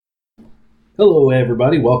Hello,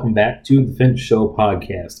 everybody. Welcome back to the Finch Show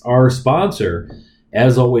podcast. Our sponsor,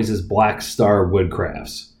 as always, is Black Star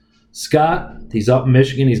Woodcrafts. Scott, he's up in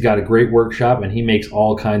Michigan. He's got a great workshop, and he makes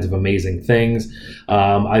all kinds of amazing things.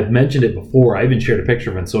 I've mentioned it before. I even shared a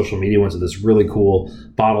picture of it on social media once of this really cool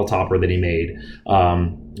bottle topper that he made.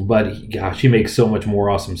 He makes so much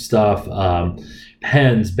more awesome stuff.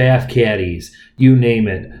 Pens, bath caddies, you name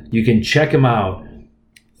it. You can check him out.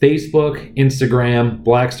 Facebook, Instagram,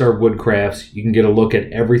 Black Star Woodcrafts. You can get a look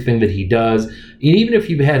at everything that he does. And even if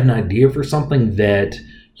you've had an idea for something that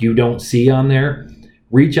you don't see on there,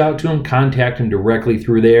 reach out to him, contact him directly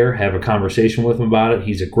through there, have a conversation with him about it.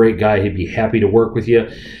 He's a great guy. He'd be happy to work with you,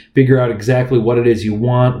 figure out exactly what it is you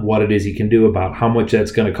want, what it is he can do, about how much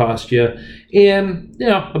that's going to cost you, and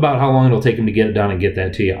about how long it'll take him to get it done and get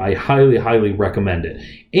that to you. I highly, highly recommend it.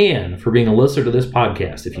 And for being a listener to this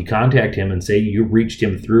podcast, if you contact him and say you reached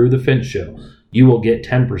him through the Finch Show, you will get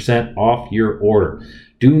 10% off your order.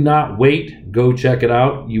 Do not wait. Go check it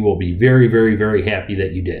out. You will be very, very, very happy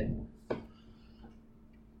that you did.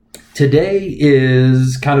 Today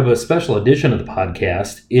is kind of a special edition of the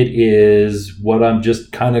podcast. It is what I'm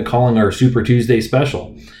just kind of calling our Super Tuesday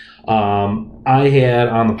special. I had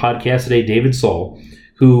on the podcast today David Soll,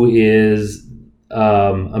 who is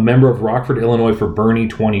a member of Rockford, Illinois for Bernie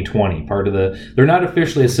 2020. They're not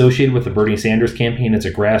officially associated with the Bernie Sanders campaign. It's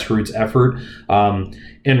a grassroots effort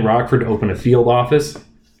in Rockford to open a field office.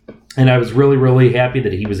 And I was really, really happy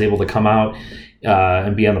that he was able to come out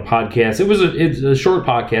and be on the podcast. It's a short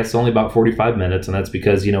podcast, it's only about 45 minutes, and that's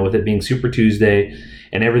because, with it being Super Tuesday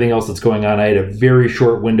and everything else that's going on, I had a very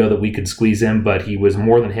short window that we could squeeze in, but he was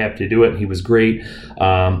more than happy to do it, and he was great.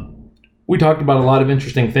 We talked about a lot of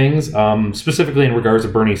interesting things, specifically in regards to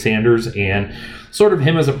Bernie Sanders and sort of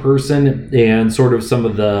him as a person and sort of some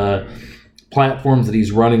of the platforms that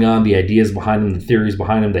he's running on, the ideas behind him, the theories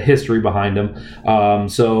behind him, the history behind him.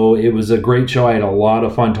 So it was a great show. I had a lot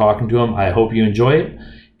of fun talking to him. I hope you enjoy it.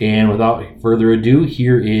 And without further ado,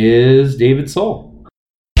 here is David Soll.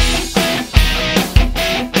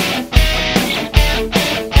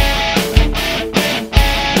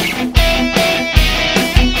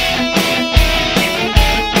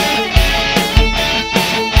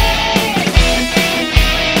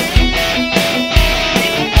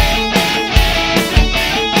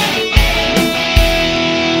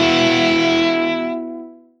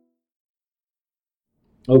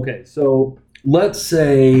 Okay, so let's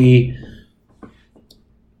say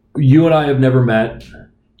you and I have never met.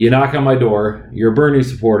 You knock on my door. You're a Bernie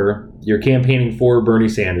supporter. You're campaigning for Bernie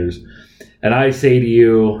Sanders. And I say to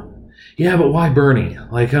you, yeah, but why Bernie?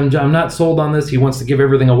 Like, I'm not sold on this. He wants to give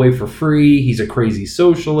everything away for free. He's a crazy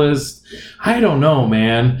socialist. I don't know,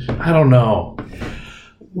 man. I don't know.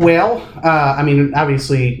 Well,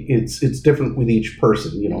 obviously, it's different with each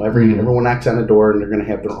person. Everyone knocks on a door, and they're going to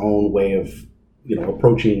have their own way of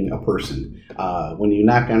approaching a person. When you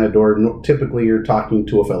knock on a door, typically you're talking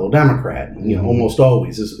to a fellow Democrat, almost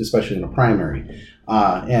always, especially in a primary.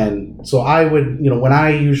 And so I would, when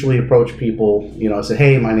I usually approach people, I say,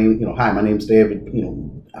 hey, my name's David,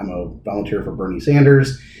 I'm a volunteer for Bernie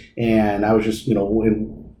Sanders. And I was just, do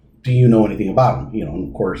you know anything about him? And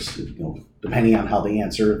of course, depending on how they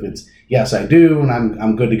answer, if it's, yes, I do, and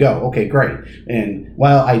I'm good to go. Okay, great. And,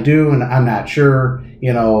 well, I do, and I'm not sure,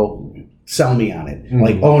 sell me on it. Mm-hmm.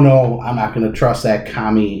 Like, oh no, I'm not going to trust that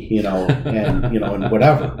commie, and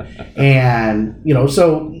whatever. And,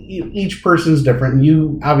 so each person's different.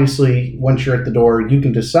 You obviously, once you're at the door, you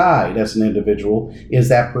can decide as an individual, is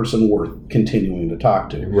that person worth continuing to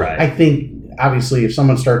talk to? Right. I think, obviously, if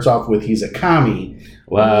someone starts off with, he's a commie,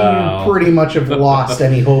 wow, you pretty much have lost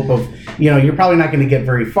any hope of, you're probably not going to get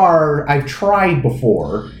very far. I've tried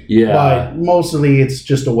before, but mostly it's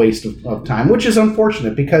just a waste of time, which is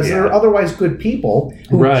unfortunate because there are otherwise good people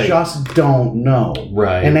who just don't know.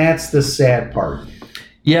 Right. And that's the sad part.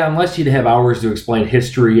 Yeah, unless you'd have hours to explain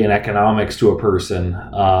history and economics to a person,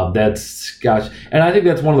 and I think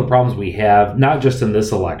that's one of the problems we have, not just in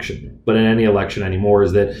this election, but in any election anymore,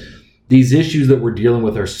 is that these issues that we're dealing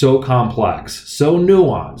with are so complex, so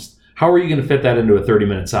nuanced. How are you going to fit that into a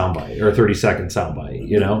 30-minute soundbite or a 30-second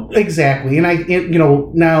soundbite, Exactly.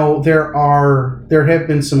 And now there have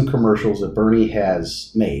been some commercials that Bernie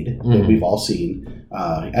has made that we've all seen.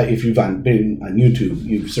 If you've been on YouTube,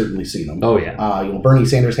 you've certainly seen them. Oh, yeah. Bernie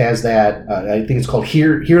Sanders has that. I think it's called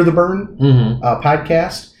Hear the Burn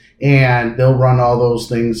podcast. And they'll run all those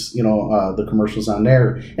things, the commercials on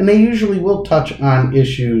there. And they usually will touch on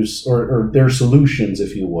issues or their solutions,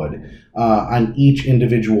 if you would, on each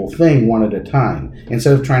individual thing one at a time,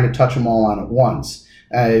 instead of trying to touch them all on at once.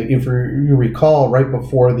 If you recall, right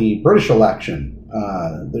before the British election,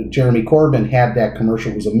 Jeremy Corbyn had that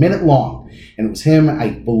commercial. It was a minute long, and it was him. I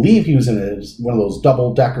believe he was in one of those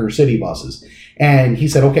double-decker city buses. And he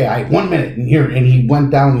said, okay, I have 1 minute in here. And he went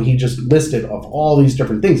down and he just listed of all these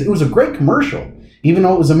different things. It was a great commercial. Even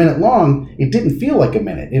though it was a minute long, it didn't feel like a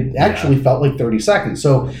minute. It actually felt like 30 seconds.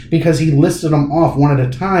 So because he listed them off one at a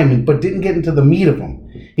time, but didn't get into the meat of them.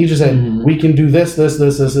 He just said, we can do this.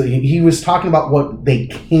 He was talking about what they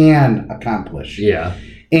can accomplish. Yeah.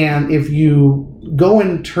 And if you go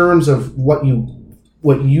in terms of what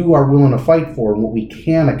you are willing to fight for and what we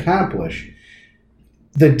can accomplish,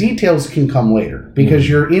 the details can come later because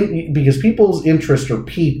because people's interests are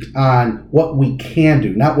piqued on what we can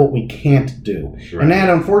do, not what we can't do. Right. And that,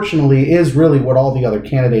 unfortunately, is really what all the other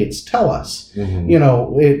candidates tell us.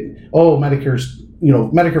 Medicare's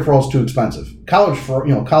Medicare for all is too expensive. College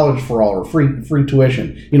for all or free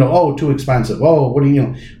tuition. Too expensive. How are we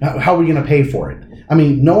going to pay for it? I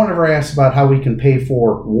mean, no one ever asks about how we can pay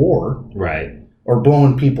for war, right, or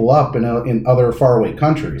blowing people up in other faraway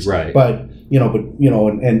countries, right?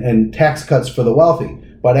 And tax cuts for the wealthy,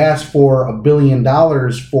 but ask for $1 billion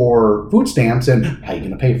for food stamps, and how are you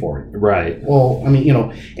going to pay for it? Right. Well,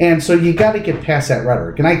 and so you got to get past that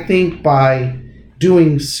rhetoric. And I think by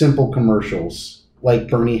doing simple commercials like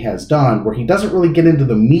Bernie has done, where he doesn't really get into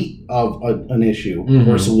the meat of an issue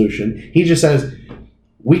or solution, he just says,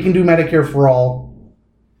 we can do Medicare for all.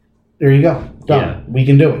 There you go. Done. Yeah. We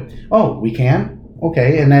can do it. Oh, we can?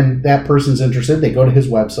 Okay, and then that person's interested. They go to his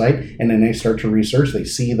website, and then they start to research. They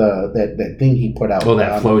see that thing he put out. Oh,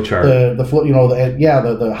 that flow chart. The flow,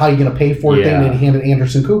 the how you going to pay for it thing that he handed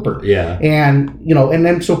Anderson Cooper. Yeah. And and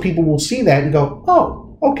then so people will see that and go,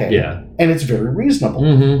 oh, okay. Yeah. And it's very reasonable.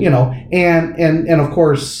 And of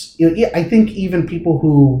course, I think even people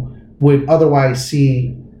who would otherwise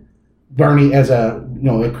see Bernie as a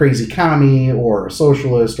crazy commie or a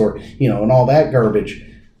socialist or and all that garbage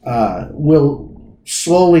will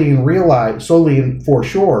slowly but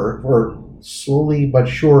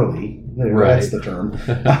surely, that's the term,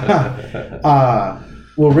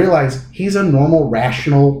 will realize he's a normal,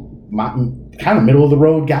 rational, kind of middle of the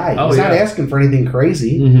road guy. He's not asking for anything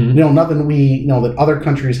crazy. Nothing that other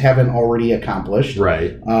countries haven't already accomplished.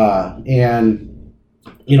 Right. And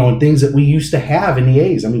things that we used to have in the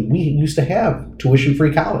 80s. I mean, we used to have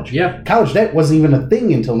tuition-free college. Yeah. College debt wasn't even a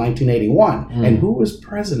thing until 1981. And who was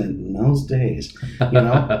president in those days?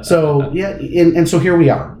 So, and so here we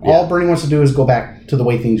are. Yeah. All Bernie wants to do is go back to the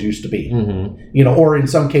way things used to be. Or in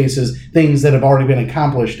some cases, things that have already been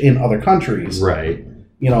accomplished in other countries. Right.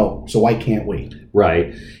 So why can't we?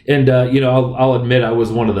 Right. And, I'll admit I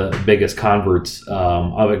was one of the biggest converts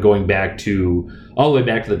of it going back all the way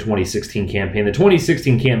back to the 2016 campaign. The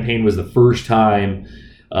 2016 campaign was the first time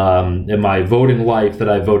in my voting life that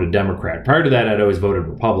I voted Democrat. Prior to that, I'd always voted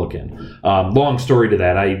Republican. Long story to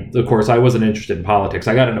that. I wasn't interested in politics.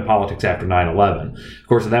 I got into politics after 9/11. Of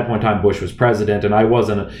course, at that point in time, Bush was president, and I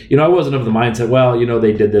wasn't of the mindset,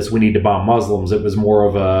 they did this, we need to bomb Muslims. It was more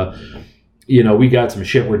of a, we got some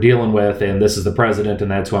shit we're dealing with, and this is the president,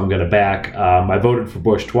 and that's who I'm going to back. I voted for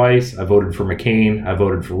Bush twice. I voted for McCain. I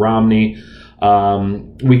voted for Romney.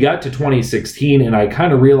 We got to 2016, and I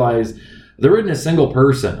kind of realized there isn't a single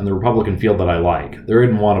person in the Republican field that I like. There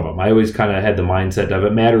isn't one of them. I always kind of had the mindset of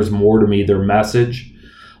it matters more to me their message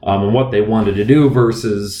and what they wanted to do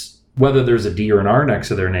versus whether there's a D or an R next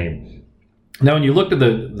to their name. Now, when you looked at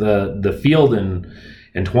the field in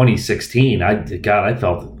 2016, I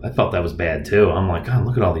felt that was bad too. I'm like, God,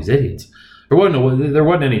 look at all these idiots. There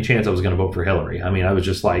wasn't any chance I was going to vote for Hillary. I mean, I was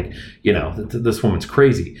just like, this woman's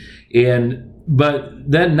crazy. But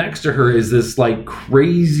then next to her is this like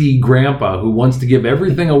crazy grandpa who wants to give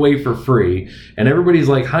everything away for free. And everybody's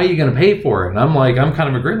like, how are you going to pay for it? And I'm like, I'm kind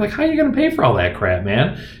of agreeing, like, how are you going to pay for all that crap,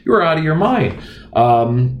 man? You are out of your mind.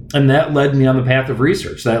 And that led me on the path of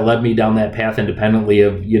research. That led me down that path independently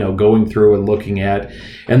of, going through and looking at.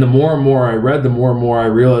 And the more and more I read, the more and more I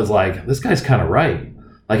realized, like, this guy's kind of right.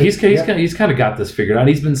 Like, he's kind of got this figured out.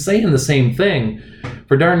 He's been saying the same thing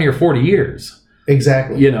for darn near 40 years.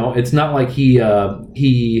 Exactly. It's not like he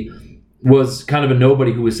was kind of a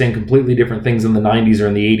nobody who was saying completely different things in the 90s or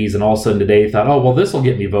in the 80s, and all of a sudden today thought, oh, well, this will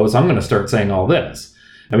get me votes. I'm going to start saying all this.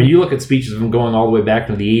 I mean, you look at speeches of him going all the way back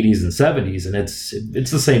to the 80s and 70s, and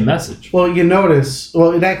it's the same message. Well, you notice,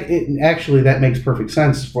 actually that makes perfect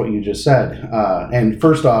sense what you just said. And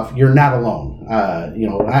first off, you're not alone.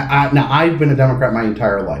 Now I've been a Democrat my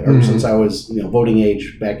entire life, ever since I was voting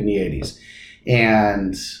age back in the 80s,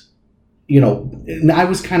 and I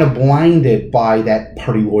was kind of blinded by that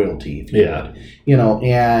party loyalty, if you would.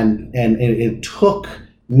 And it took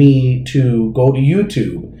me to go to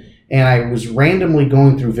YouTube and I was randomly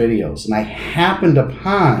going through videos, and I happened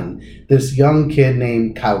upon this young kid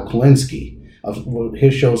named Kyle Kulinski.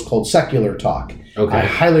 His show is called Secular Talk. Okay. I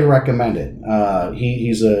highly recommend it.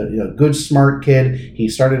 He's a good, smart kid. He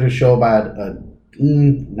started his show about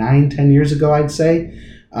 9-10 years ago, I'd say.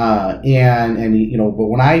 And he, but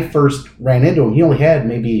when I first ran into him, he only had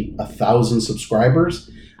maybe 1,000 subscribers.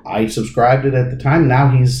 I subscribed it at the time. Now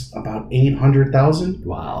he's about 800,000.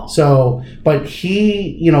 Wow. So, but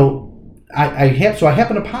he, I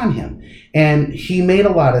happened upon him, and he made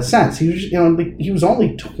a lot of sense. He was, he was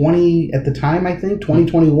only 20 at the time, I think,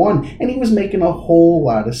 21, and he was making a whole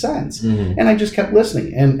lot of sense. Mm-hmm. And I just kept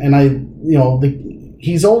listening, and I,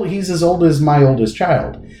 he's old. He's as old as my oldest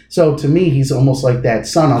child. So to me, he's almost like that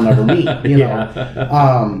son I'll never meet.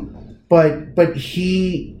 But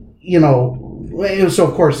he, so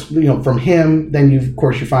of course, from him, then you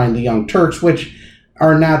find the Young Turks, which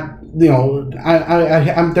are not,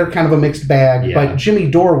 they're kind of a mixed bag. Yeah. But Jimmy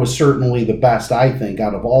Dore was certainly the best, I think,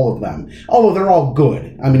 out of all of them. Although they're all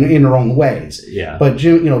good, I mean, in their own ways. Yeah. But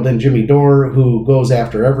then Jimmy Dore, who goes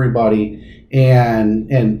after everybody, and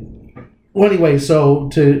well, anyway, so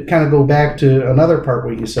to kind of go back to another part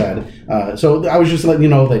what you said, so I was just letting you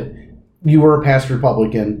know that you were a past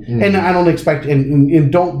Republican, and I don't expect, and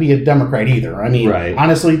don't be a Democrat either. I mean,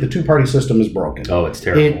 honestly, the two-party system is broken. Oh, it's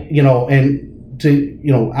terrible.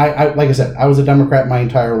 I like I said, I was a Democrat my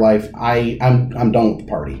entire life. I'm done with the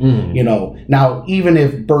party. Now even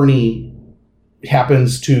if Bernie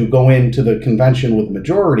happens to go into the convention with a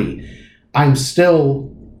majority, I'm still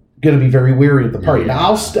going to be very weary of the party. Yeah.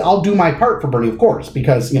 Now I'll do my part for Bernie, of course,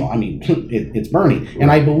 because it's Bernie,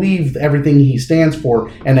 and I believe everything he stands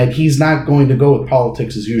for, and that he's not going to go with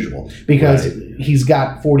politics as usual, because he's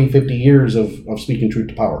got 40-50 years of speaking truth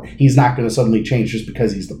to power. He's not going to suddenly change just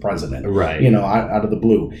because he's the president, out of the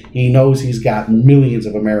blue. He knows he's got millions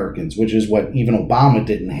of Americans, which is what even Obama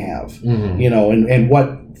didn't have. And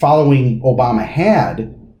what following Obama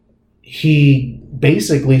had, he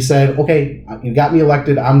basically said, okay, you got me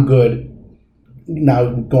elected, I'm good,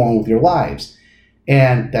 now go on with your lives.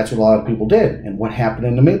 And that's what a lot of people did. And what happened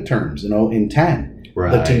in the midterms, in 10?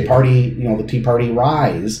 The Tea Party, the Tea Party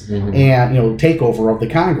rise and, takeover of the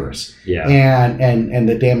Congress. Yeah. And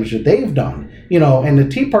the damage that they've done. And the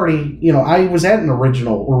Tea Party, I was at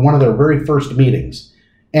one of their very first meetings,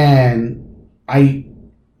 and I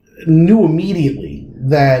knew immediately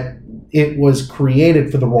that it was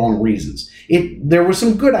created for the wrong reasons. There were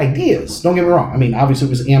some good ideas, don't get me wrong. I mean, obviously it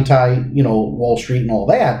was anti, Wall Street and all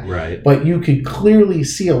that. Right. But you could clearly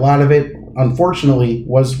see a lot of it, unfortunately,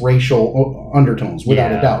 was racial undertones,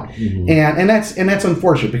 without a doubt. Mm-hmm. And that's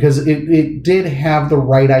unfortunate, because it did have the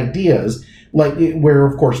right ideas, like where,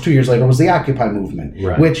 of course, 2 years later was the Occupy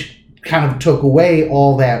movement, which kind of took away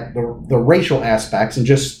all that, the racial aspects, and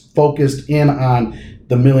just focused in on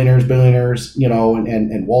the millionaires, billionaires,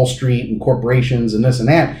 and Wall Street and corporations and this and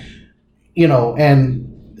that,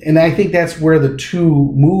 and I think that's where the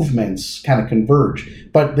two movements kind of converge.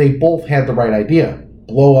 But they both had the right idea: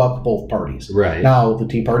 blow up both parties. Right. Now the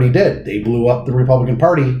Tea Party did; they blew up the Republican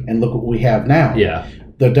Party, and look what we have now. Yeah.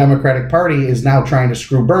 The Democratic Party is now trying to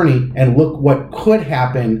screw Bernie, and look what could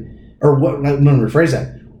happen, or what? Let me rephrase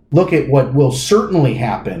that. Look at what will certainly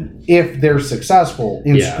happen if they're successful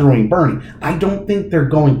in screwing Bernie. I don't think they're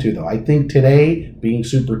going to, though. I think today, being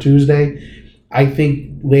Super Tuesday, I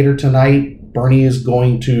think later tonight, Bernie is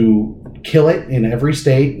going to kill it in every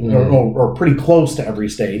state, or pretty close to every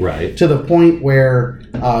state, to the point where,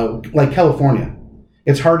 like California,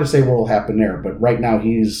 it's hard to say what will happen there, but right now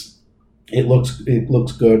it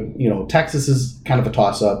looks good. Texas is kind of a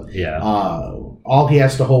toss-up. Yeah. All he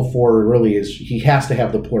has to hope for really is he has to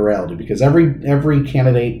have the plurality, because every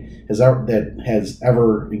candidate that has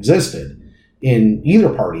ever existed in either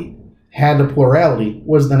party had the plurality,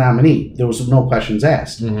 was the nominee. There was no questions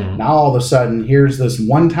asked. Mm-hmm. Now all of a sudden, here's this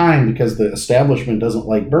one time, because the establishment doesn't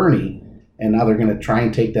like Bernie, and now they're going to try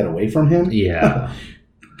and take that away from him? Yeah.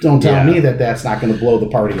 Don't tell me that that's not going to blow the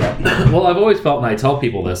party up. Well, I've always felt, and I tell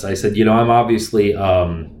people this, I said, I'm obviously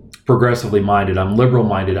progressively minded. I'm liberal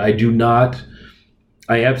minded.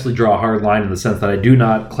 I absolutely draw a hard line in the sense that I do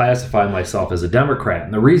not classify myself as a Democrat.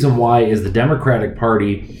 And the reason why is the Democratic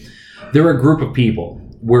Party, they're a group of people,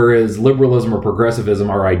 whereas liberalism or progressivism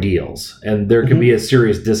are ideals. And there can be a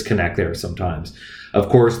serious disconnect there sometimes. Of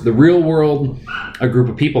course, the real world, a group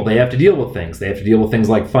of people, they have to deal with things. They have to deal with things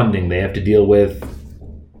like funding. They have to deal with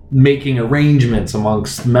making arrangements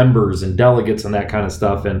amongst members and delegates and that kind of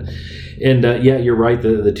stuff. And you're right.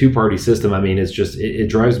 The two-party system, I mean, it's just, it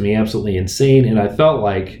drives me absolutely insane. And I felt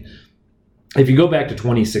like if you go back to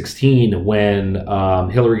 2016 when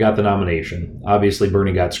Hillary got the nomination, obviously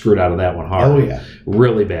Bernie got screwed out of that one hard. Oh, yeah.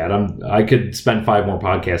 Really bad. I could spend 5 more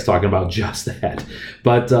podcasts talking about just that.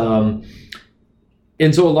 But,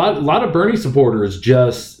 and so a lot of Bernie supporters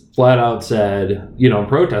just flat out said, in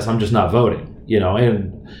protest, I'm just not voting,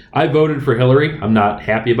 and I voted for Hillary. I'm not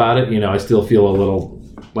happy about it. I still feel a little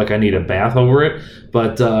like I need a bath over it.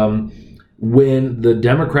 But, when the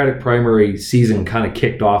Democratic primary season kind of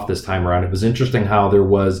kicked off this time around, it was interesting how there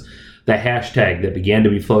was the hashtag that began to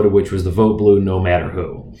be floated, which was the vote blue no matter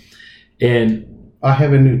who. And I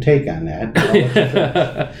have a new take on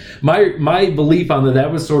that. my belief on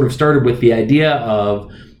that was sort of started with the idea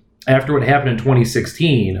of, after what happened in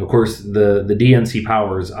 2016, of course, the DNC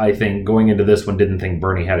powers, I think, going into this one, didn't think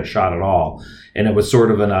Bernie had a shot at all. And it was sort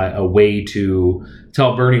of a way to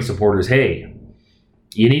tell Bernie supporters, hey,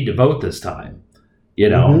 you need to vote this time,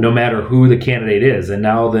 no matter who the candidate is. And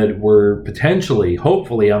now that we're potentially,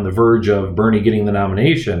 hopefully, on the verge of Bernie getting the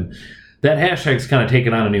nomination, that hashtag's kind of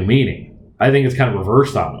taken on a new meaning. I think it's kind of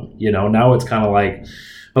reversed on him. Now it's kind of like,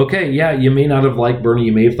 okay, yeah, you may not have liked Bernie,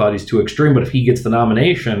 you may have thought he's too extreme, but if he gets the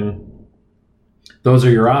nomination, those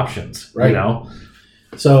are your options, right?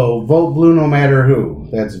 So vote blue no matter who.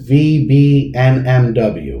 That's VBNMW.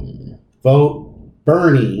 Vote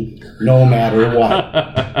Bernie, no matter what.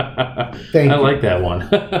 Thank you. I like that one.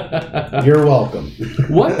 You're welcome.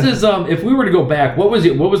 What does if we were to go back, what was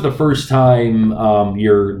the first time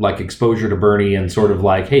your exposure to Bernie and sort of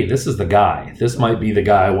like, hey, this is the guy. This might be the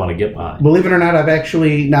guy I want to get behind. Believe it or not,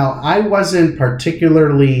 I wasn't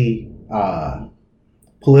particularly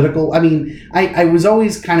political. I mean, I was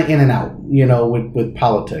always kind of in and out, with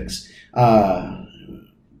politics.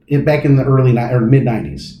 Back in the early or mid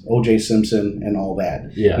 90s, O.J. Simpson and all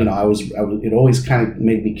that. Yeah. It always kind of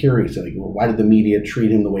made me curious. Like, well, why did the media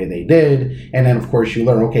treat him the way they did? And then, of course, you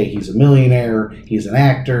learn, okay, he's a millionaire, he's an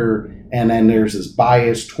actor, and then there's this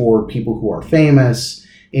bias toward people who are famous.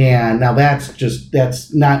 And now that's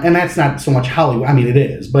not so much Hollywood. I mean, it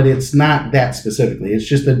is, but it's not that specifically. It's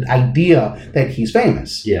just the idea that he's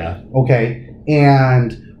famous. Yeah. Okay.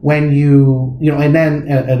 And when and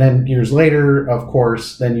then years later, of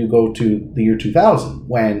course, then you go to the year 2000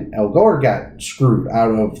 when Al Gore got screwed out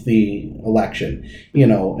of the election,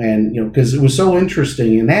 because it was so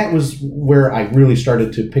interesting. And that was where I really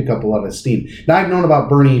started to pick up a lot of steam. Now, I've known about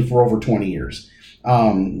Bernie for over 20 years.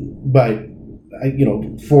 But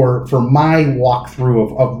for my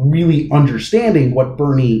walkthrough of really understanding what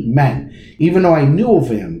Bernie meant, even though I knew of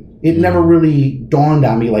him, it never really dawned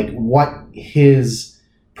on me like what his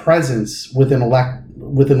presence within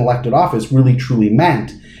elected office really truly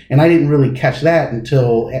meant, and I didn't really catch that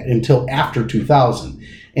until after 2000.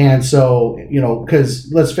 And so because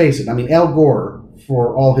let's face it, I mean, Al Gore,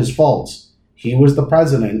 for all his faults, he was the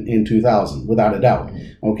president in 2000 without a doubt.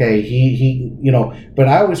 Okay, he but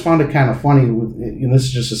I always found it kind of funny. And this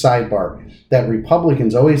is just a sidebar, that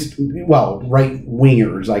Republicans always, right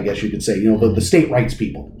wingers, I guess you could say, the state rights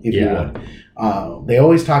people, if you would, they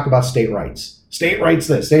always talk about state rights. State rights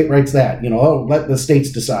this, state rights that, let the states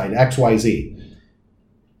decide X, Y, Z.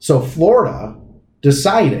 So Florida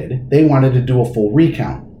decided they wanted to do a full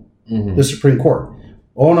recount. Mm-hmm. The Supreme Court.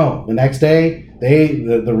 Oh no, the next day,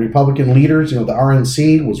 the Republican leaders, the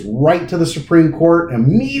RNC was right to the Supreme Court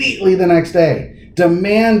immediately the next day,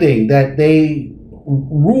 demanding that they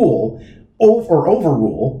overrule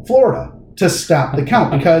Florida to stop the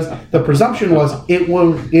count, because the presumption was it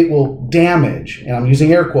will damage, and I'm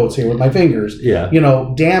using air quotes here with my fingers,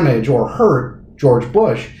 damage or hurt George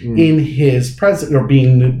Bush in his president, or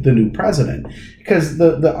being the new president, because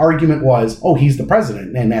the argument was, oh, he's the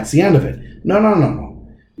president and that's the end of it. No.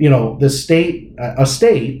 A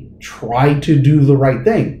state tried to do the right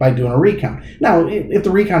thing by doing a recount. Now, if the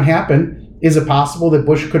recount happened, is it possible that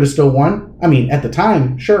Bush could have still won? I mean, at the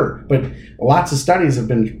time, sure, but lots of studies have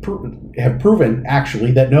proven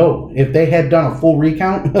actually that no, if they had done a full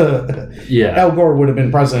recount, Al Gore would have been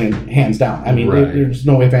president hands down. I mean, there's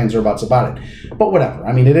no ifs, ands, or buts about it. But whatever.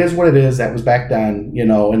 I mean, it is what it is. That was back then, and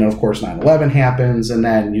then of course 9/11 happens, and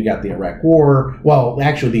then you got the Iraq War. Well,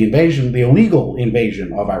 actually, the illegal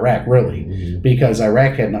invasion of Iraq, really, because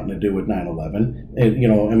Iraq had nothing to do with 9/11.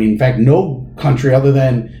 In fact, no country other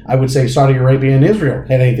than, I would say, Saudi Arabia and Israel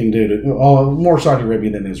had anything to do. More Saudi Arabia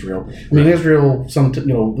than Israel. I mean, Israel,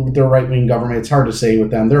 their right-wing government, it's hard to say with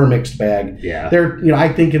them. They're a mixed bag. Yeah. They're, I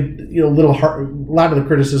think, a lot of the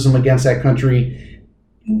criticism against that country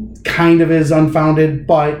kind of is unfounded,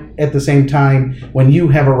 but at the same time, when you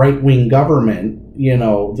have a right-wing government,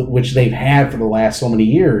 which they've had for the last so many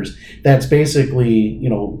years, that's basically,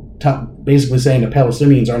 basically saying the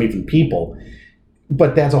Palestinians aren't even people.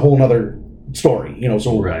 But that's a whole nother story,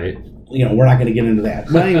 so right. We're not going to get into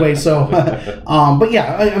that. But anyway, so, but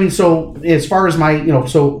yeah, I mean, so as far as my,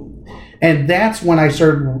 and that's when I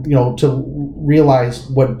started, to realize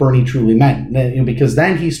what Bernie truly meant, because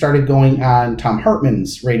then he started going on Tom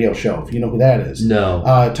Hartman's radio show, if you know who that is. No.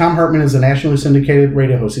 Tom Hartman is a nationally syndicated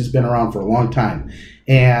radio host. He's been around for a long time.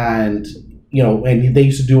 And, and they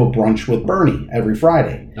used to do a brunch with Bernie every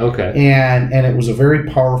Friday. Okay. And it was a very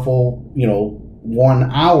powerful,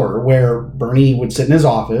 1 hour where Bernie would sit in his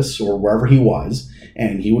office or wherever he was,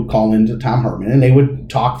 and he would call into Tom Hartman, and they would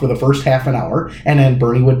talk for the first half an hour, and then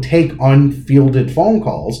Bernie would take unfielded phone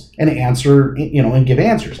calls and answer, and give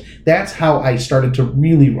answers. That's how I started to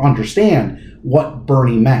really understand what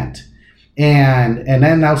Bernie meant. And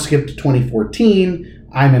then now skip to 2014.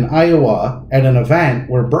 I'm in Iowa at an event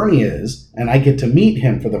where Bernie is, and I get to meet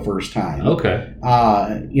him for the first time. Okay.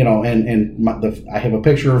 I have a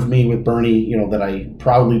picture of me with Bernie, that I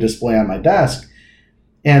proudly display on my desk.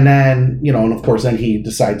 And then, and of course, then he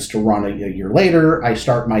decides to run a year later. I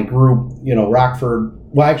start my group, Rockford.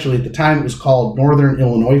 Well, actually, at the time it was called Northern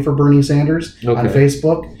Illinois for Bernie Sanders on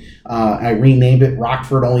Facebook. I renamed it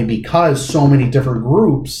Rockford only because so many different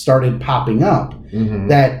groups started popping up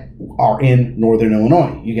that are in Northern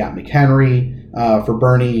Illinois. You got McHenry for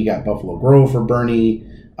Bernie. You got Buffalo Grove for Bernie.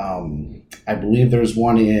 I believe there's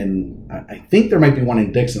one I think there might be one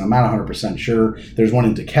in Dixon. I'm not 100% sure. There's one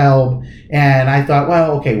in DeKalb. And I thought,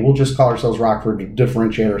 well, okay, we'll just call ourselves Rockford to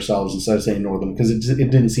differentiate ourselves instead of saying Northern, because it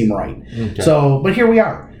didn't seem right. Okay. So, but here we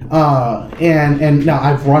are. And now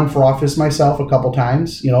I've run for office myself a couple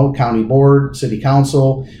times, county board, city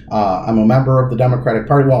council. I'm a member of the Democratic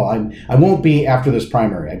Party. Well, I won't be after this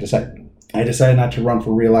primary. I decided not to run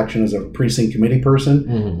for re-election as a precinct committee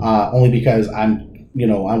person, only because I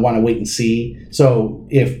want to wait and see. So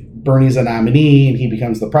if Bernie's a nominee and he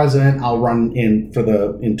becomes the president, I'll run in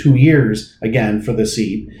 2 years again for the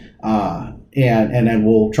seat, and then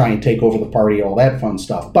we'll try and take over the party, all that fun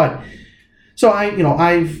stuff. But so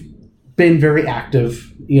I've been very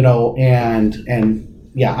active, and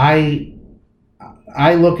yeah,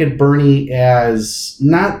 I look at Bernie as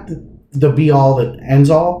not the be all that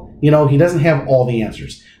ends all. He doesn't have all the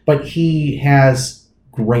answers, but he has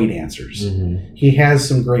great answers. He has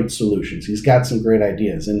some great solutions. He's got some great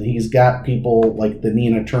ideas, and he's got people like the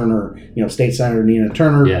Nina Turner, State Senator Nina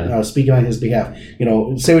Turner, speaking on his behalf.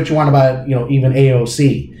 Say what you want about, even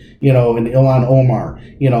AOC, and Ilhan Omar,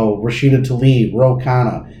 Rashida Tlaib, Ro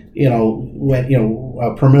Khanna,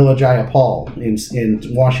 Pramila Jayapal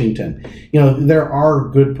in Washington. There are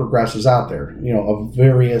good progressives out there, of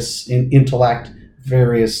various intellect,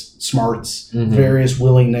 various smarts, various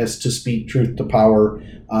willingness to speak truth to power.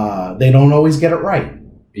 They don't always get it right.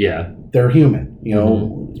 Yeah. They're human,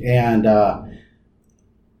 and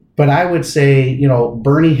but I would say,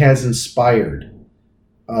 Bernie has inspired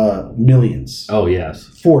millions. Oh, yes.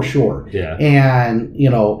 For sure. Yeah. And,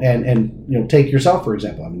 and take yourself, for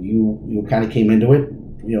example. I mean, you kind of came into it,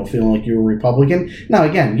 feeling like you were a Republican. Now,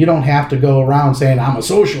 again, you don't have to go around saying I'm a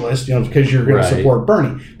socialist, because you're going to support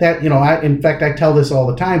Bernie. That, in fact, I tell this all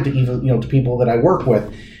the time to even, to people that I work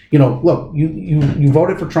with. Look, you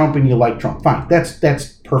voted for Trump and you like Trump. Fine.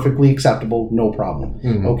 That's perfectly acceptable. No problem.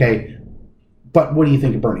 Okay. But what do you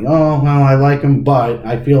think of Bernie? Oh, well, I like him, but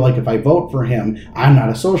I feel like if I vote for him, I'm not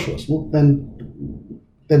a socialist. Well, then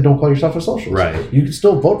don't call yourself a socialist. Right. You can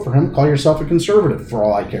still vote for him. Call yourself a conservative for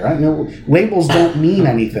all I care. Labels don't mean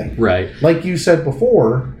anything. Right. Like you said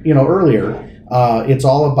before, earlier, it's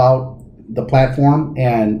all about the platform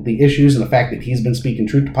and the issues and the fact that he's been speaking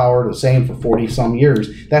truth to power, the same for 40 some years.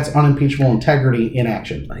 That's unimpeachable integrity in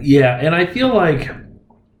action. Yeah. And I feel like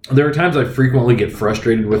there are times I frequently get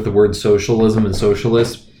frustrated with the word socialism and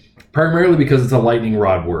socialist, primarily because it's a lightning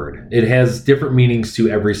rod word. It has different meanings to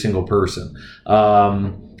every single person.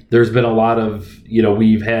 There's been a lot of,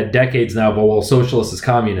 we've had decades now of, well, socialist is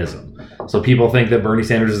communism. So people think that Bernie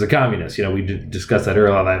Sanders is a communist. We discussed that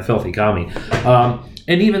earlier, that filthy commie.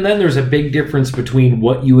 And even then, there's a big difference between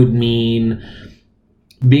what you would mean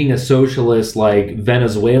being a socialist like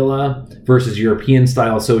Venezuela versus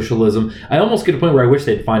European-style socialism. I almost get to a point where I wish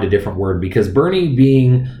they'd find a different word, because Bernie,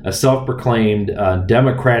 being a self-proclaimed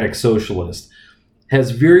democratic socialist,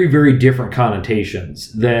 has very, very different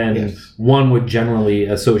connotations than one would generally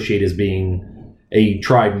associate as being a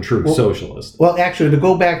tried and true socialist. Well, actually, to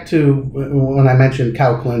go back to when I mentioned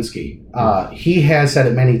Kyle Kalinske, he has said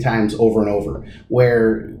it many times over and over,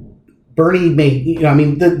 where Bernie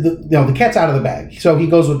the cat's out of the bag. So he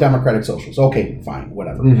goes with Democratic Socialists. Okay, fine,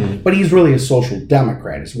 whatever. But he's really a social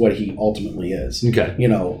democrat is what he ultimately is. Okay.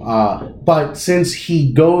 But since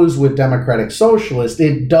he goes with Democratic Socialist,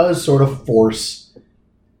 it does sort of force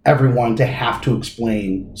everyone to have to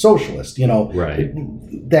explain socialist. Right.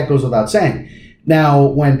 That goes without saying. Now,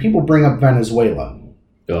 when people bring up Venezuela,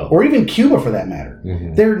 or even Cuba for that matter,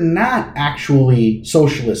 they're not actually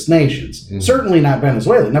socialist nations. Certainly not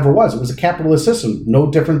Venezuela. It never was. It was a capitalist system, no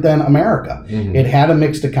different than America. It had a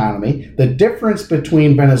mixed economy. The difference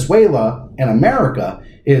between Venezuela and America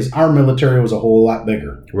is our military was a whole lot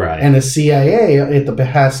bigger. Right. And the CIA, at the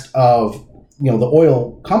behest of the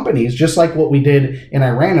oil companies, just like what we did in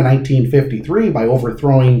Iran in 1953 by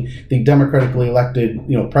overthrowing the democratically elected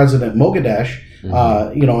President Moghadesh,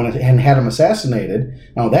 and had him assassinated.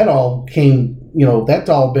 Now that all came, that's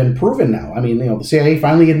all been proven now. I mean, the CIA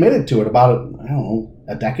finally admitted to it about,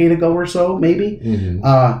 a decade ago or so, maybe.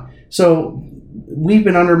 So we've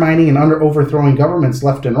been undermining and overthrowing governments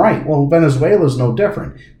left and right. Well, Venezuela is no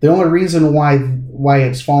different. The only reason why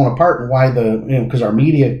it's fallen apart and why because our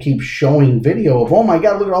media keeps showing video of, oh my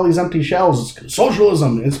God, look at all these empty shells. It's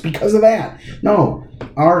socialism. It's because of that. No,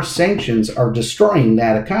 our sanctions are destroying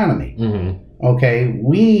that economy. Okay,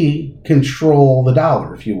 we control the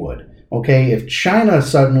dollar, if you would. Okay, if China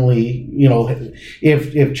suddenly,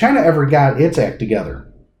 if China ever got its act together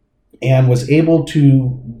and was able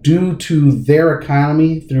to do to their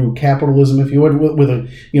economy through capitalism, if you would, with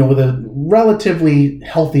a relatively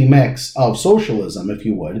healthy mix of socialism, if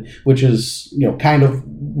you would, which is kind of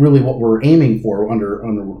really what we're aiming for under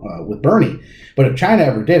with Bernie. But if China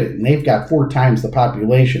ever did it, and they've got 4 times the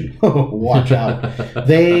population, watch out.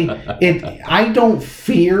 I don't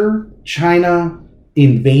fear China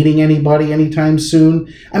invading anybody anytime soon.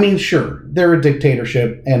 I mean, sure, they're a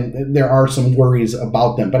dictatorship, and there are some worries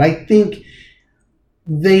about them. But I think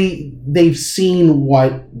they've seen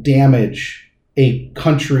what damage a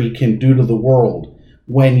country can do to the world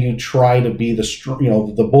when you try to be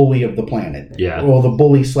the bully of the planet, or the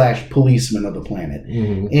bully / policeman of the planet.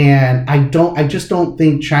 And I just don't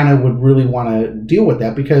think China would really want to deal with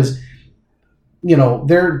that, because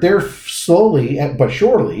they're slowly but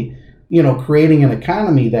surely creating an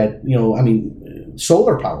economy that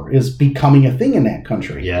solar power is becoming a thing in that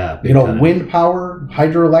country. Wind power,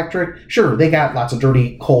 hydroelectric. Sure, they got lots of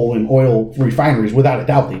dirty coal and oil refineries, without a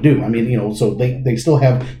doubt they do. I mean, so they still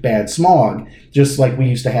have bad smog, just like we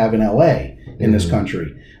used to have in LA in this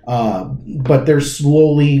country. But they're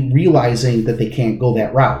slowly realizing that they can't go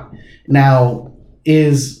that route. Now,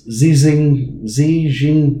 is Xi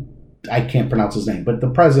Jinping, I can't pronounce his name, but the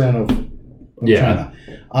president of China,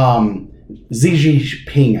 Xi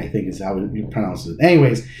Jinping, I think is how you pronounce it.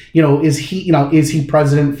 Anyways, is he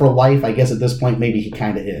president for life? I guess at this point, maybe he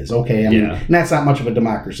kind of is. Okay, I mean, and that's not much of a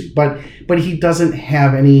democracy, but he doesn't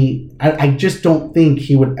have any. I just don't think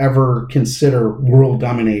he would ever consider world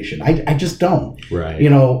domination. I just don't. Right.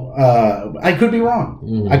 I could be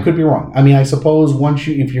wrong. I could be wrong. I mean, I suppose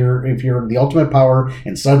if you're the ultimate power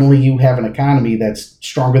and suddenly you have an economy that's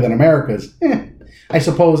stronger than America's, I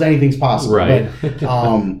suppose anything's possible. Right.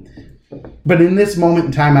 But in this moment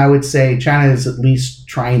in time, I would say China is at least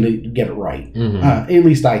trying to get it right. At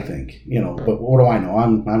least I think, But what do I know?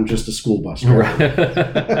 I'm just a school bus driver.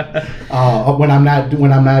 Right. When I'm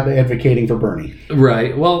not advocating for Bernie.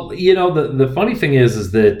 Right. Well, the funny thing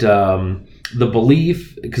is that the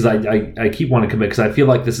belief, because I keep wanting to commit, because I feel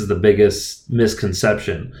like this is the biggest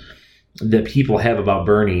misconception that people have about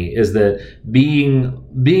Bernie, is that being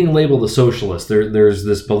labeled a socialist, there's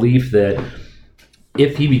this belief that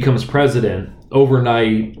if he becomes president,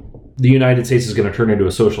 overnight, the United States is going to turn into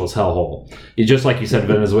a socialist hellhole. Just like you said,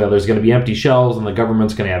 Venezuela, there's going to be empty shells and the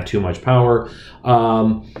government's going to have too much power.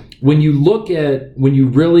 When you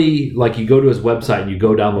really, like, you go to his website and you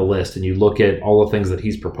go down the list and you look at all the things that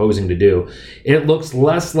he's proposing to do, it looks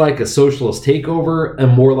less like a socialist takeover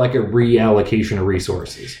and more like a reallocation of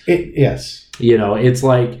resources. Yes. It's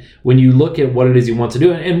like when you look at what it is he wants to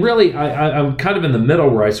do, and really, I'm kind of in the middle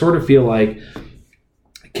where I sort of feel like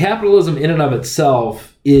capitalism in and of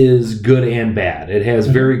itself is good and bad. It has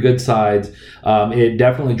very good sides. It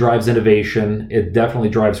definitely drives innovation. It definitely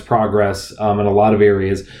drives progress in a lot of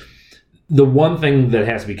areas. The one thing that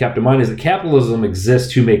has to be kept in mind is that capitalism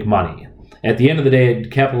exists to make money. At the end of the day,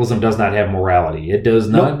 capitalism does not have morality. It does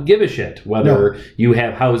not give a shit whether you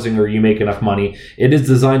have housing or you make enough money. It is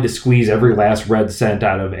designed to squeeze every last red cent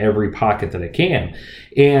out of every pocket that it can.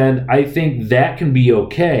 And I think that can be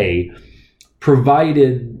okay,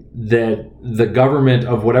 provided that the government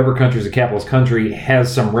of whatever country is a capitalist country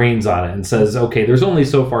has some reins on it and says, okay, there's only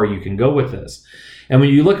so far you can go with this. And when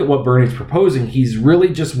you look at what Bernie's proposing, he's really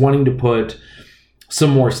just wanting to put some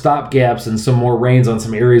more stopgaps and some more reins on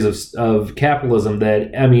some areas of capitalism that,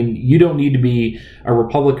 I mean, you don't need to be a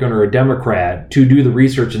Republican or a Democrat to do the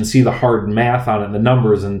research and see the hard math on it and the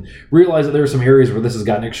numbers and realize that there are some areas where this has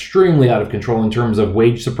gotten extremely out of control in terms of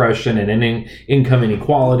wage suppression and income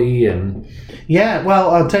inequality. And yeah,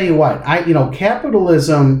 well, I'll tell you what,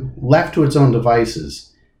 capitalism left to its own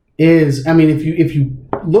devices is, I mean, if you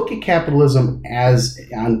look at capitalism as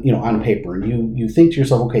on paper, and you think to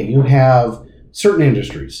yourself, okay, you have certain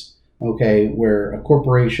industries, okay, where a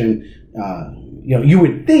corporation, you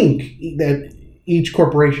would think that each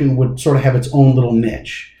corporation would sort of have its own little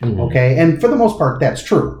niche, okay, and for the most part, that's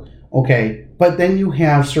true, okay. But then you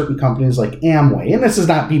have certain companies like Amway, and this is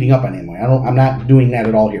not beating up on Amway. I'm not doing that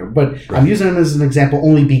at all here, but right. I'm using them as an example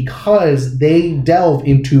only because they delve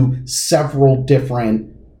into several different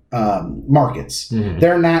markets.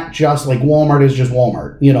 They're not just like Walmart is just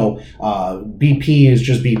Walmart. BP is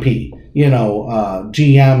just BP.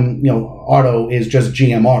 GM, Auto is just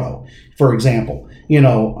GM Auto, for example.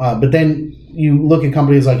 But then you look at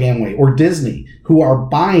companies like Amway or Disney, who are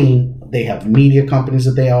buying. They have media companies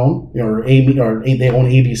that they own, or they own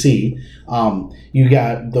ABC. You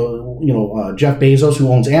got the Jeff Bezos, who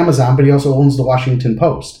owns Amazon, but he also owns the Washington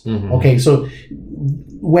Post. Okay, so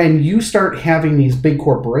when you start having these big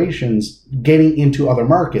corporations getting into other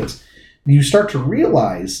markets, you start to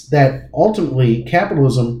realize that ultimately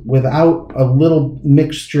capitalism, without a little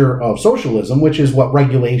mixture of socialism, which is what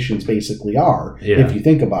regulations basically are, if you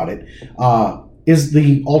think about it, is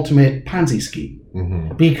the ultimate Ponzi scheme.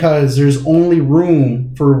 Because there's only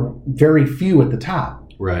room for very few at the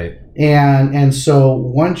top. Right. And so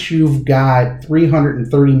once you've got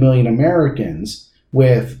 330 million Americans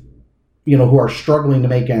with, who are struggling to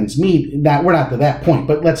make ends meet, that we're not to that point,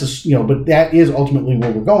 but but that is ultimately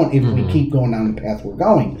where we're going if we keep going down the path we're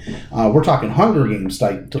going. We're talking Hunger Games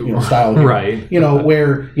style, right?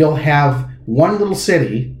 Where you'll have one little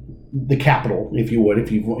city, the capital, if you would,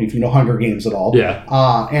 if you know Hunger Games at all. Yeah.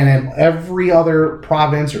 And then every other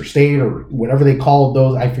province or state or whatever they called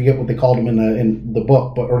those, I forget what they called them in the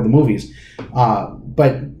book, or the movies,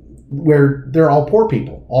 but where they're all poor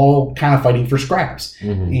people, all kind of fighting for scraps.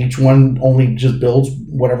 Each one only just builds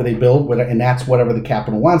whatever they build, and that's whatever the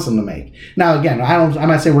capital wants them to make. Now, again, I'm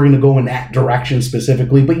not saying we're going to go in that direction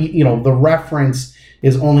specifically, but the reference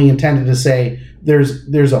is only intended to say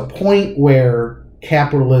there's a point where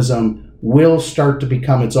capitalism will start to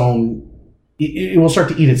become its own. It will start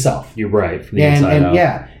to eat itself. You're right. From the inside out.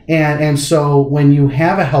 Yeah, and so when you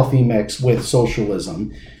have a healthy mix with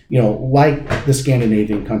socialism, like the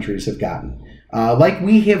Scandinavian countries have gotten, like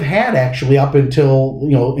we have had actually up until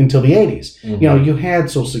the 80s. You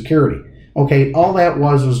had Social Security. Okay, all that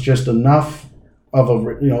was just enough of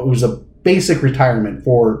it was a basic retirement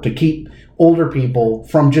to keep older people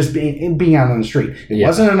from just being out on the street. It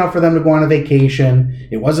wasn't enough for them to go on a vacation.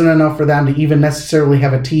 It wasn't enough for them to even necessarily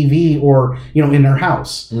have a TV or in their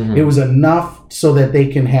house. It was enough so that they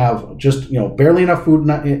can have just barely enough food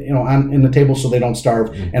in the table so they don't starve,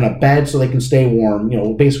 and a bed so they can stay warm.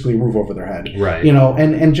 Basically a roof over their head. Right.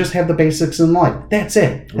 And just have the basics in life. That's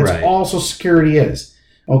it. That's all Social Security is.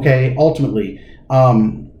 Okay. Ultimately.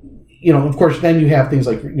 Of course, then you have things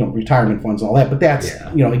like, retirement funds and all that, but that's,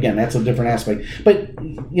 again, that's a different aspect. But,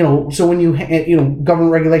 so when you,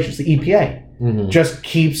 government regulations, the EPA just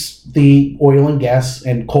keeps the oil and gas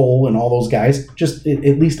and coal and all those guys just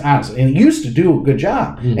at least honest. And it used to do a good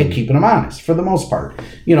job at keeping them honest for the most part.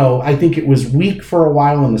 I think it was weak for a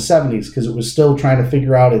while in the 70s because it was still trying to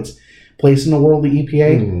figure out its place in the world, the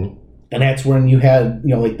EPA. And that's when you had,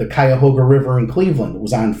 like the Cuyahoga River in Cleveland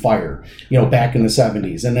was on fire, back in the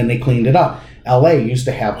 70s. And then they cleaned it up. LA used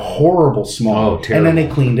to have horrible smog. And then they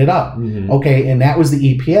cleaned it up. Okay, and that was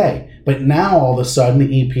the EPA. But now all of a sudden the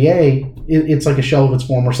EPA, it's like a shell of its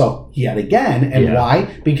former self yet again. And why?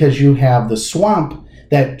 Because you have the swamp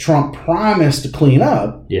that Trump promised to clean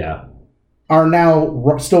up. Are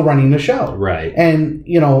now still running the show. Right. And,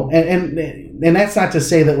 and that's not to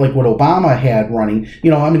say that like what Obama had running,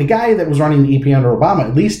 the guy that was running the EPA under Obama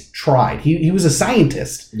at least tried. He was a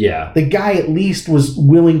scientist. Yeah. The guy at least was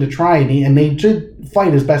willing to try, and they did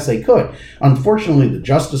fight as best they could. Unfortunately, the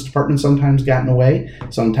Justice Department sometimes got in the way.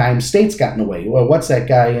 Sometimes states got in the way. Well, what's that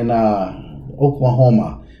guy in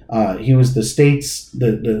Oklahoma? He was the state's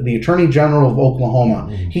the Attorney General of Oklahoma.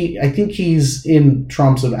 I think he's in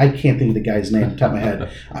Trump's. I can't think of the guy's name off the top of my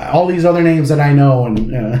head. All these other names that I know,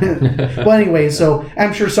 and well, anyway, so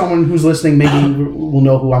I'm sure someone who's listening maybe will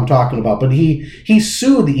know who I'm talking about. But he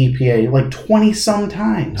sued the EPA like 20 some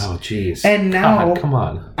times. Oh, jeez. And now, God, come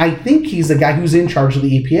on. I think he's the guy who's in charge of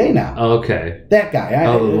the EPA now. Okay. That guy,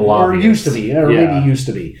 or used to be, or maybe he used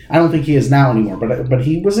to be. I don't think he is now anymore. But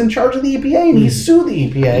he was in charge of the EPA, and he sued the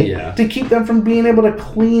EPA to keep them from being able to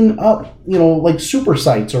clean up, like super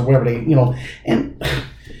sites or whatever they, and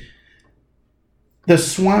the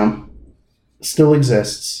swamp still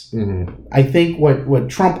exists. Mm-hmm. I think what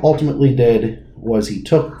Trump ultimately did was he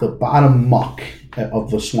took the bottom muck of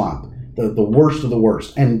the swamp, the worst of the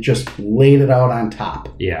worst, and just laid it out on top.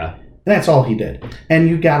 Yeah. And that's all he did. And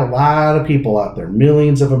you got a lot of people out there,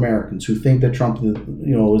 millions of Americans, who think that Trump,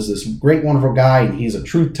 is this great, wonderful guy, and he's a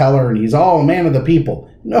truth teller, and he's all a man of the people.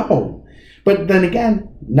 No. But then again,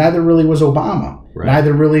 neither really was Obama. Right.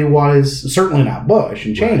 Neither really was, certainly not Bush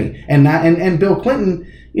and Cheney. Right. And Bill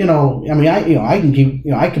Clinton,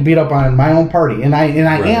 I can beat up on my own party, and I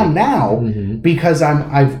am now, because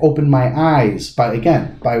I've opened my eyes by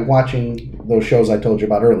watching those shows I told you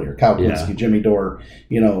about earlier, Kyle Kulinski, Jimmy Dore,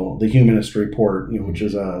 The Humanist Report, which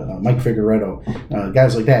is Mike Figueredo,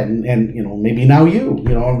 guys like that, and maybe now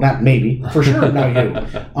not maybe, for sure now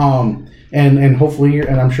you, and hopefully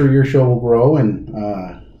and I'm sure your show will grow, and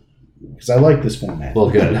because I like this format.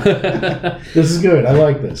 Well, good. This is good. I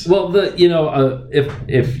like this. Well,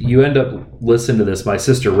 if you end up listening to this, my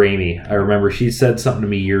sister Rainey, I remember she said something to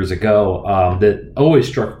me years ago that always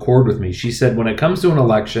struck a chord with me. She said, when it comes to an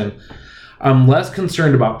election, I'm less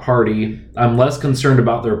concerned about party, I'm less concerned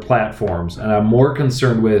about their platforms, and I'm more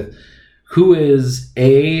concerned with who is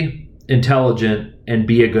A, intelligent, and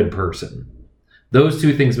B, a good person. Those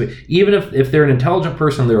two things, even if they're an intelligent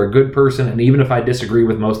person, they're a good person, and even if I disagree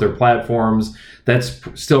with most of their platforms, that's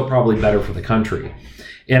still probably better for the country.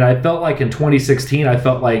 And I felt like in 2016, I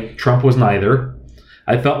felt like Trump was neither.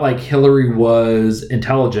 I felt like Hillary was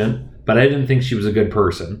intelligent, but I didn't think she was a good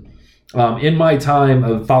person. In my time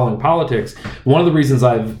of following politics, one of the reasons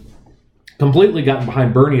I've completely gotten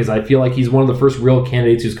behind Bernie is I feel like he's one of the first real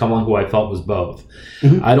candidates who's come on who I felt was both.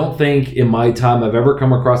 Mm-hmm. I don't think in my time I've ever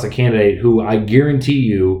come across a candidate who I guarantee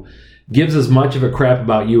you gives as much of a crap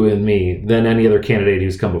about you and me than any other candidate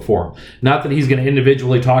who's come before him. Not that he's going to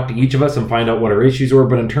individually talk to each of us and find out what our issues were,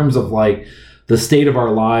 but in terms of like the state of our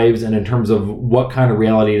lives and in terms of what kind of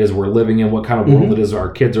reality it is we're living in, what kind of world it is our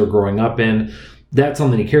kids are growing up in, that's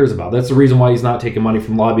something he cares about. That's the reason why he's not taking money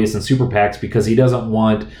from lobbyists and super PACs, because he doesn't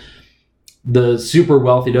want the super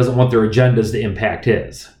wealthy, doesn't want their agendas to impact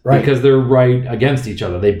his. Right. Because they're right against each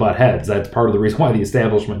other. They butt heads. That's part of the reason why the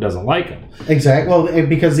establishment doesn't like him. Exactly. Well,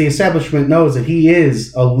 because the establishment knows that he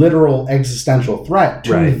is a literal existential threat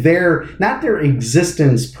to not their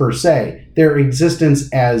existence per se, their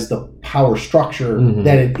existence as the power structure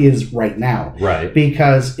that it is right now. Right.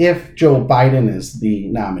 Because if Joe Biden is the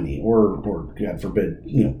nominee, or God forbid,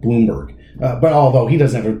 Bloomberg, but although he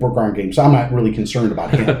doesn't have a ground game, so I'm not really concerned about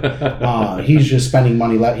him. He's just spending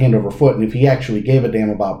money hand over foot, and if he actually gave a damn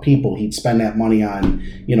about people, he'd spend that money on,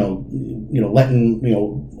 letting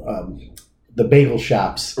the bagel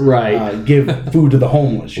shops give food to the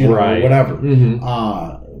homeless, or whatever.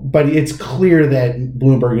 But it's clear that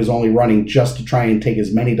Bloomberg is only running just to try and take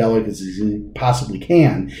as many delegates as he possibly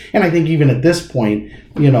can. And I think even at this point,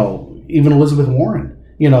 even Elizabeth Warren,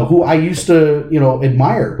 who I used to,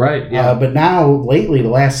 admire. Right. Yeah. But now, lately, the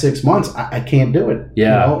last 6 months, I can't do it.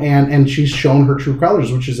 Yeah. And she's shown her true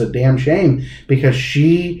colors, which is a damn shame, because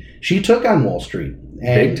she took on Wall Street.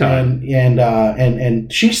 Big time.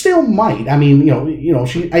 And she still might. I mean,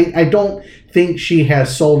 I don't think she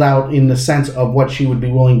has sold out in the sense of what she would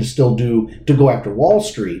be willing to still do to go after Wall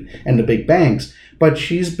Street and the big banks. But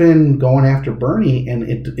she's been going after Bernie, and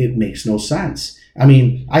it makes no sense. I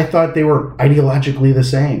mean, I thought they were ideologically the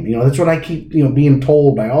same. That's what I keep, being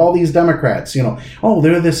told by all these Democrats, oh,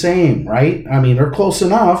 they're the same, right? I mean, they're close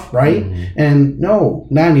enough, right? And no,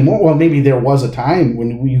 not anymore. Well, maybe there was a time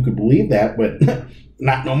when you could believe that, but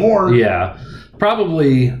not no more. Yeah.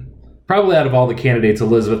 Probably out of all the candidates,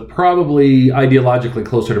 Elizabeth, probably ideologically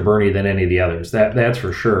closer to Bernie than any of the others. That's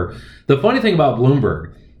for sure. The funny thing about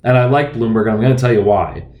Bloomberg, and I like Bloomberg, and I'm going to tell you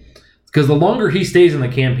why. Because the longer he stays in the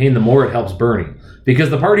campaign, the more it helps Bernie. Because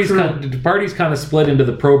the party's kind of split into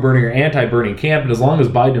the pro-Bernie or anti-Bernie camp, and as long as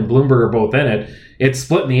Biden and Bloomberg are both in it, it's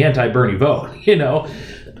splitting the anti-Bernie vote,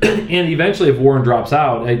 And eventually, if Warren drops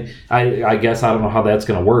out, I guess I don't know how that's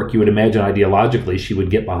going to work. You would imagine ideologically she would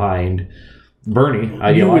get behind Bernie,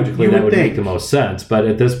 ideologically, that would make the most sense. But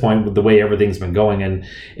at this point, with the way everything's been going,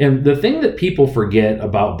 and the thing that people forget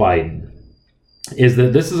about Biden is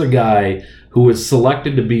that this is a guy who was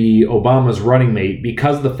selected to be Obama's running mate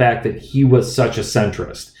because of the fact that he was such a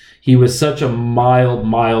centrist. He was such a mild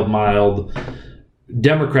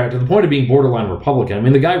Democrat to the point of being borderline Republican. I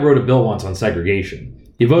mean, the guy wrote a bill once on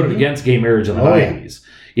segregation. He voted against gay marriage in the 90s.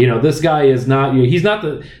 You know, this guy is not, he's not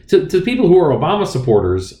to people who are Obama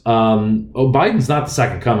supporters, Biden's not the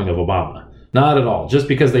second coming of Obama. Not at all. Just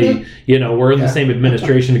because they, we're in the same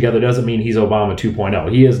administration together doesn't mean he's Obama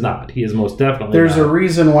 2.0. He is not. He is most definitely There's not. a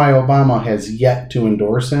reason why Obama has yet to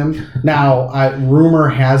endorse him. Now, rumor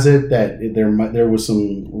has it that there was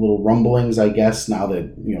some little rumblings, I guess, now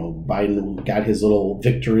that, Biden got his little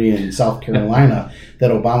victory in South Carolina,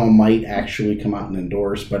 that Obama might actually come out and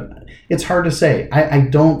endorse. But it's hard to say. I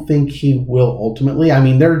don't think he will ultimately. I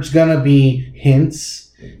mean, there's going to be hints.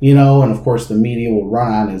 And of course the media will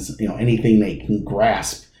run on as, anything they can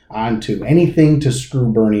grasp onto, anything to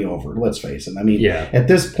screw Bernie over, let's face it. I mean, at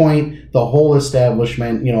this point, the whole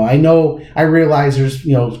establishment, I realize there's,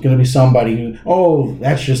 going to be somebody who,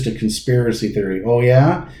 that's just a conspiracy theory. Oh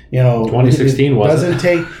yeah? 2016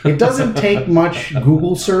 it doesn't take much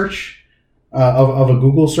Google search, of a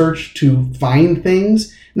Google search to find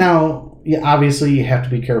things. Now, obviously, you have to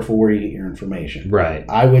be careful where you get your information. Right.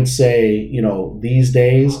 I would say, these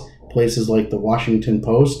days, places like the Washington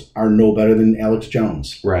Post are no better than Alex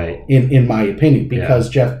Jones. Right. In my opinion, because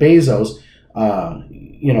Jeff Bezos,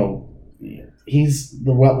 he's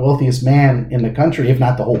the wealthiest man in the country, if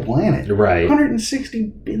not the whole planet. Right.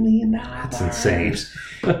 $160 billion. That's insane.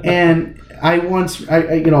 And I once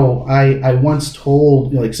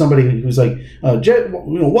told somebody who's like,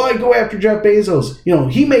 why go after Jeff Bezos?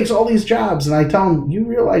 He makes all these jobs, and I tell him, you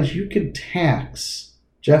realize you could tax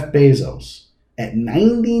Jeff Bezos at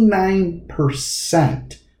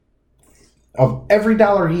 99% of every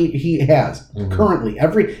dollar he has currently,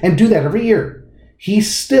 and do that every year. He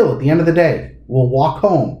still, at the end of the day, will walk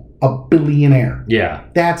home a billionaire. Yeah,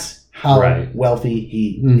 that's how wealthy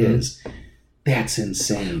he is. That's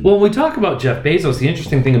insane. Well, when we talk about Jeff Bezos, the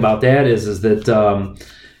interesting thing about that is that,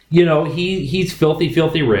 he's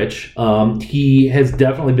filthy rich. He has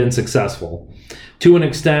definitely been successful to an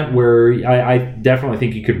extent where I definitely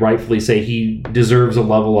think you could rightfully say he deserves a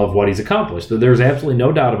level of what he's accomplished. There's absolutely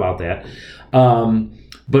no doubt about that.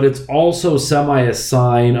 But it's also a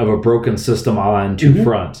sign of a broken system on two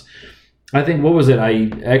fronts. I think, what was it?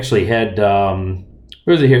 I actually had,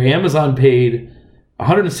 where is it here? Amazon paid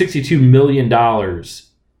 $162 million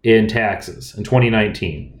in taxes in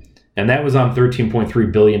 2019. And that was on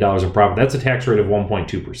 $13.3 billion of profit. That's a tax rate of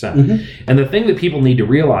 1.2%. And the thing that people need to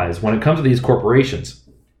realize when it comes to these corporations,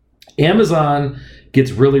 Amazon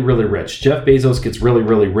gets really rich. Jeff Bezos gets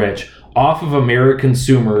really rich off of American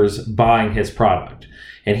consumers buying his product.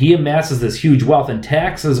 And he amasses this huge wealth, and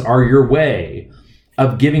taxes are your way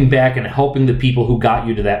of giving back and helping the people who got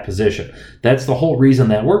you to that position. That's the whole reason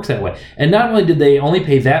that works that way. And not only did they only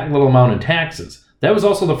pay that little amount in taxes, that was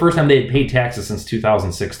also the first time they had paid taxes since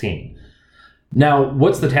 2016. Now,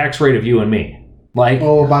 what's the tax rate of you and me?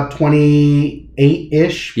 About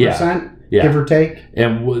 28-ish percent, give or take.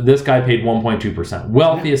 And this guy paid 1.2%.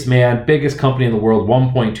 Wealthiest man, biggest company in the world,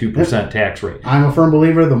 1.2% tax rate. I'm a firm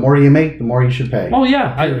believer, the more you make, the more you should pay. Oh,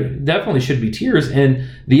 yeah. I definitely should be tiers. And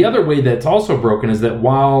the other way that's also broken is that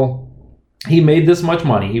while he made this much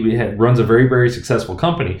money, he runs a very successful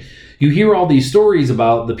company, you hear all these stories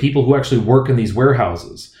about the people who actually work in these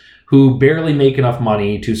warehouses who barely make enough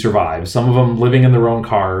money to survive, some of them living in their own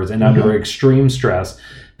cars and under extreme stress.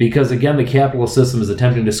 Because, again, the capitalist system is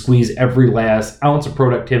attempting to squeeze every last ounce of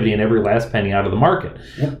productivity and every last penny out of the market.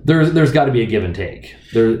 Yep. There's got to be a give and take.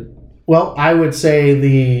 Well, I would say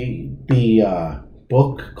the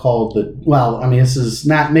book called this is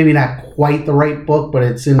maybe not quite the right book, but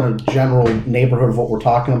it's in the general neighborhood of what we're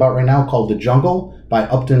talking about right now, called The Jungle by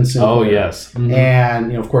Upton Sinclair. Oh, yes.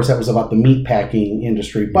 And, of course, that was about the meat packing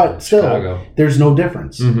industry. But still, Chicago. There's no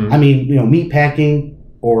difference. I mean, meat packing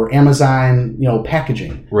or Amazon,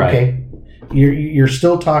 packaging. Right. Okay. You're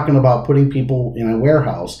still talking about putting people in a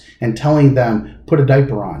warehouse and telling them, put a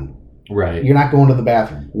diaper on. Right. You're not going to the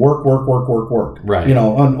bathroom. Work. Right.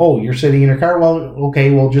 You're sitting in your car. Well,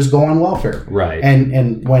 okay, well, just go on welfare. Right.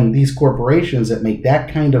 And when these corporations that make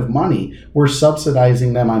that kind of money, we're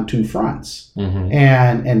subsidizing them on two fronts.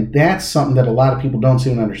 And that's something that a lot of people don't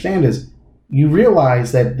seem to understand is you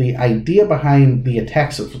realize that the idea behind the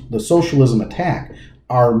attacks of the socialism attack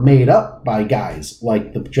are made up by guys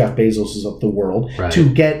like the Jeff Bezoses of the world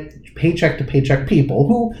to get paycheck to paycheck people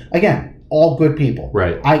who, again, all good people.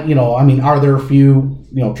 Right. Are there a few,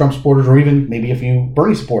 Trump supporters or even maybe a few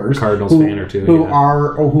Bernie supporters, Cardinals fan or two, who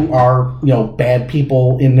are bad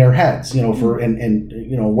people in their heads, for and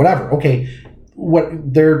whatever. Okay,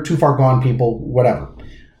 they're too far gone people, whatever.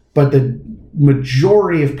 But the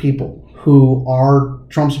majority of people who are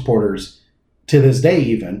Trump supporters to this day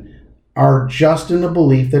even are just in the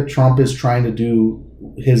belief that Trump is trying to do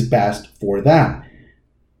his best for them.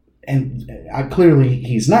 And clearly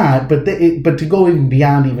he's not, but to go even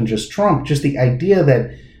beyond even just Trump, just the idea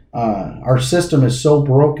that our system is so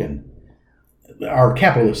broken, our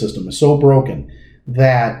capitalist system is so broken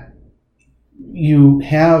that you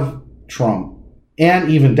have Trump and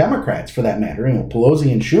even Democrats for that matter,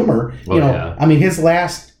 Pelosi and Schumer, his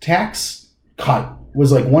last tax cut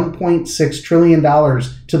was like $1.6 trillion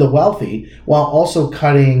to the wealthy while also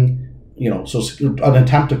cutting an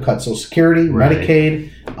attempt to cut Social Security, right.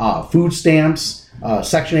 Medicaid, food stamps,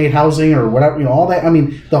 Section 8 housing or whatever, all that.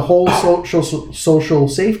 The whole social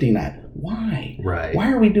safety net. Why? Right.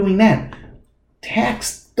 Why are we doing that?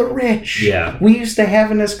 Tax the rich. Yeah. We used to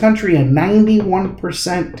have in this country a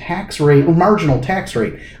 91% tax rate, or marginal tax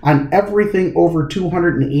rate, on everything over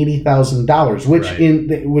 $280,000,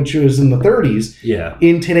 which was in the 30s. Yeah.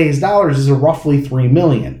 In today's dollars is roughly $3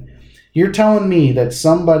 million. You're telling me that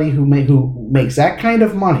somebody who makes that kind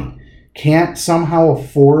of money can't somehow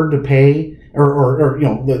afford to pay, or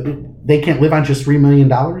they can't live on just $3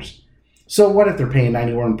 million? So what if they're paying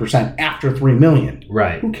 91% after $3 million?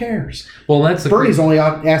 Right. Who cares? Well, that's Bernie's only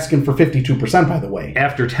asking for 52%, by the way.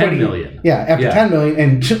 After $10 million. Yeah, after $10 million,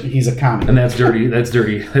 and he's a communist. And that's dirty. That's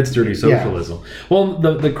dirty socialism. Yeah. Well,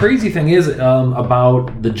 the crazy thing is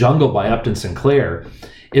about The Jungle by Upton Sinclair.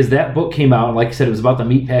 Is that book came out, and like I said, it was about the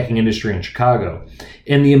meatpacking industry in Chicago.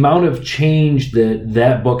 And the amount of change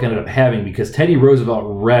that book ended up having, because Teddy Roosevelt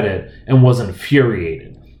read it and was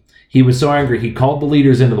infuriated. He was so angry, he called the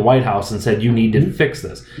leaders into the White House and said, you need to fix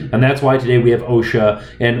this. And that's why today we have OSHA,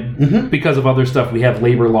 and because of other stuff, we have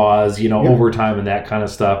labor laws, overtime and that kind of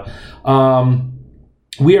stuff.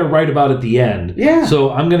 We are right about at the end. Yeah.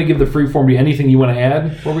 So I'm going to give the free form to you. Anything you want to add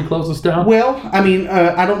before we close this down? Well,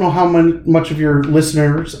 I don't know how much of your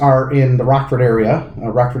listeners are in the Rockford area,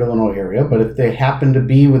 Rockford, Illinois area, but if they happen to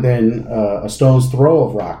be within a stone's throw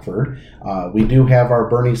of Rockford, we do have our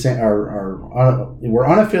Bernie, we're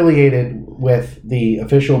unaffiliated with the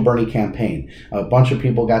official Bernie campaign. A bunch of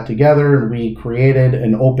people got together and we created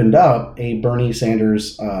and opened up a Bernie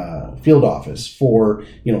Sanders field office for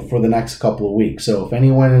the next couple of weeks. So if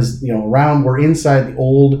anyone is around, we're inside the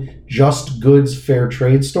old Just Goods Fair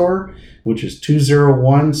Trade Store, which is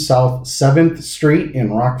 201 South 7th Street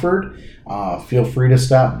in Rockford. Feel free to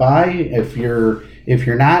stop by. If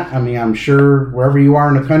you're not, I'm sure wherever you are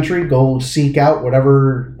in the country, go seek out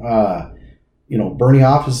whatever Bernie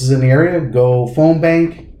offices in the area. Go phone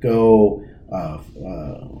bank. Go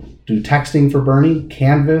do texting for Bernie.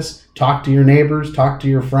 Canvas. Talk to your neighbors. Talk to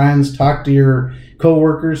your friends. Talk to your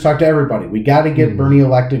coworkers. Talk to everybody. We got to get Bernie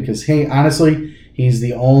elected because, hey, honestly, he's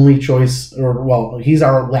the only choice, he's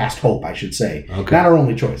our last hope, I should say. Okay. Not our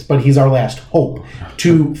only choice, but he's our last hope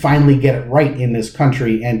to finally get it right in this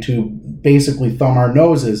country and to basically thumb our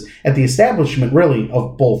noses at the establishment, really,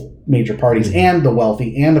 of both major parties and the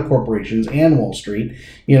wealthy and the corporations and Wall Street,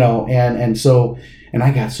 and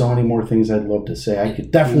I got so many more things I'd love to say. I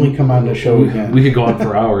could definitely come on the show again. We could go on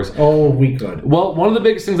for hours. Oh, we could. Well, one of the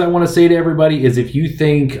biggest things I want to say to everybody is if you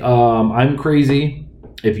think I'm crazy,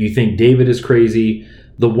 if you think David is crazy,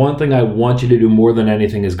 the one thing I want you to do more than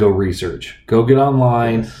anything is go research. Go get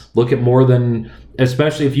online, look at more than,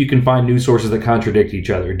 especially if you can find news sources that contradict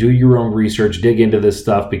each other. Do your own research, dig into this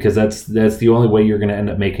stuff, because that's the only way you're going to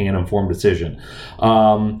end up making an informed decision.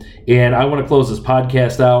 And I want to close this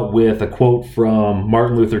podcast out with a quote from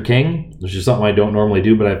Martin Luther King, which is something I don't normally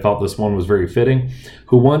do, but I felt this one was very fitting,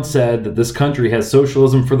 who once said that this country has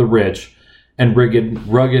socialism for the rich and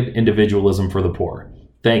rugged individualism for the poor.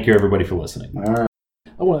 Thank you, everybody, for listening. All right.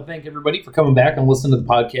 I want to thank everybody for coming back and listening to the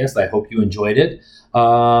podcast. I hope you enjoyed it.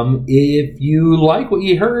 If you like what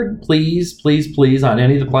you heard, please, on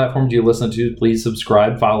any of the platforms you listen to, please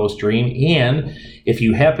subscribe, follow, stream. And if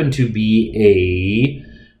you happen to be a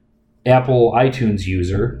Apple iTunes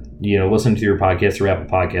user, listen to your podcast through Apple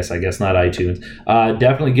Podcasts, I guess, not iTunes,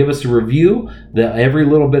 definitely give us a review. Every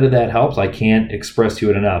little bit of that helps. I can't express to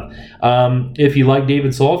it enough. If you like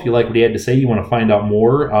David Soll, if you like what he had to say, you want to find out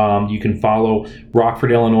more, you can follow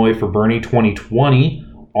Rockford, Illinois for Bernie 2020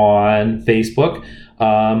 on Facebook.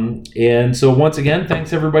 And so once again,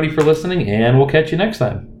 thanks everybody for listening, and we'll catch you next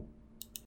time.